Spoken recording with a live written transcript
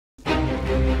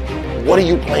What are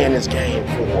you playing this game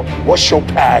for? What's your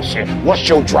passion? What's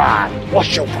your drive?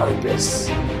 What's your purpose?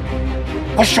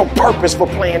 What's your purpose for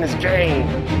playing this game?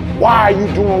 Why are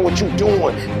you doing what you're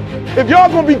doing? If y'all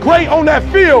gonna be great on that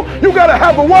field, you gotta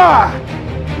have a why.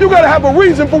 You gotta have a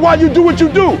reason for why you do what you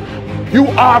do. You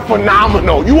are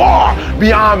phenomenal. You are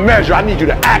beyond measure. I need you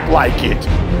to act like it.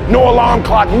 No alarm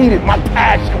clock needed. My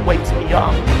passion wakes me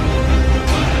up.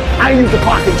 I ain't used the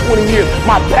clock in 20 years.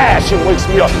 My passion wakes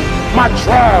me up. My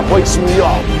drive wakes me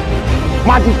up.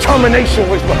 My determination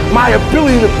wakes me up. My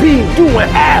ability to be, do, and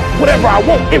have whatever I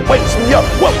want, it wakes me up.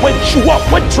 What wakes you up?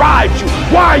 What drives you?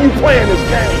 Why are you playing this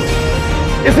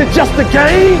game? Is it just a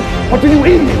game? Or do you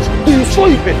eat it? Do you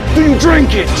sleep it? Do you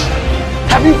drink it?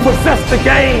 Have you possessed the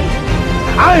game?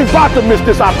 I ain't about to miss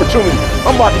this opportunity.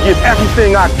 I'm about to give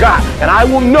everything I got. And I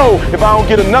will know if I don't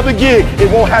get another gig,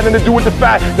 it won't have anything to do with the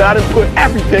fact that I didn't put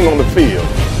everything on the field.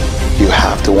 You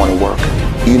have to want to work.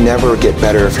 You never get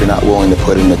better if you're not willing to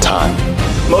put in the time.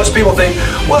 Most people think,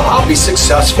 well, I'll be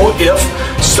successful if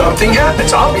something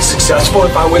happens. I'll be successful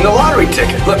if I win the lottery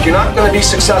ticket. Look, you're not going to be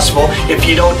successful if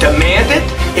you don't demand it,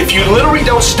 if you literally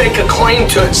don't stake a claim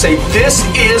to it and say, this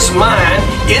is mine,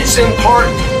 it's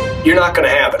important, you're not going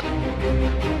to have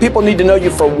it. People need to know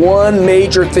you for one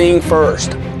major thing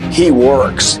first. He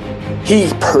works.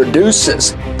 He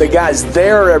produces. The guy's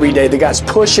there every day. The guy's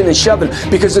pushing and shoving.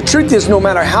 Because the truth is, no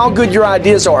matter how good your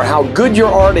ideas are, how good your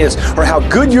art is, or how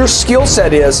good your skill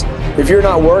set is, if you're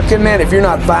not working, man, if you're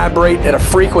not vibrating at a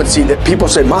frequency that people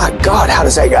say, my God, how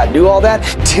does that guy do all that?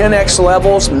 10x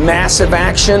levels, massive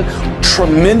action,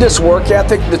 tremendous work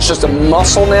ethic that's just a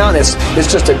muscle now, and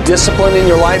it's just a discipline in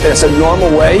your life, and it's a normal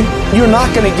way, you're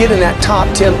not going to get in that top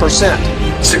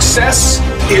 10%. Success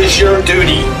is your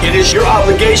duty. It is your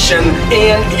obligation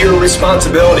and your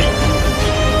responsibility.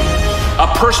 A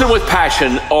person with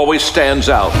passion always stands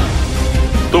out.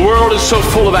 The world is so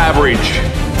full of average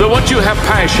that once you have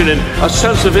passion and a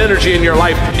sense of energy in your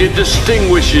life, it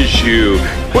distinguishes you.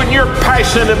 When you're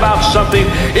passionate about something,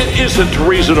 it isn't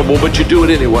reasonable, but you do it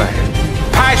anyway.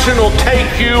 Passion will take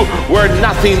you where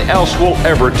nothing else will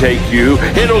ever take you.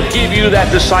 It'll give you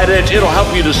that decided edge. It'll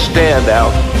help you to stand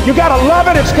out. You gotta love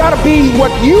it. It's gotta be what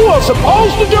you are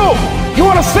supposed to do. You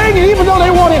wanna sing, and even though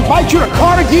they won't invite you to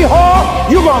Carnegie Hall,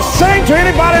 you're gonna sing to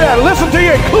anybody that listens to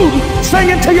you, including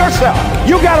singing to yourself.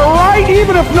 You gotta write,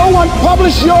 even if no one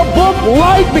published your book,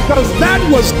 write, because that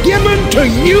was given to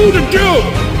you to do.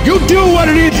 You do what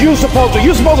it is you're supposed to.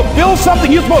 You're supposed to build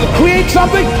something. You're supposed to create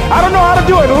something. I don't know how to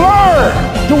do it. Learn.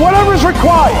 Do whatever is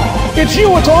required. It's you.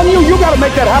 It's on you. You got to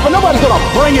make that happen. Nobody's going to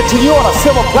bring it to you on a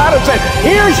silver platter and say,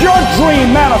 here's your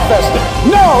dream manifested.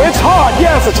 No, it's hard.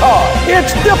 Yes, it's hard. It's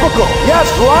difficult. Yes,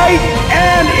 right.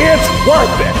 And it's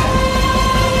worth it.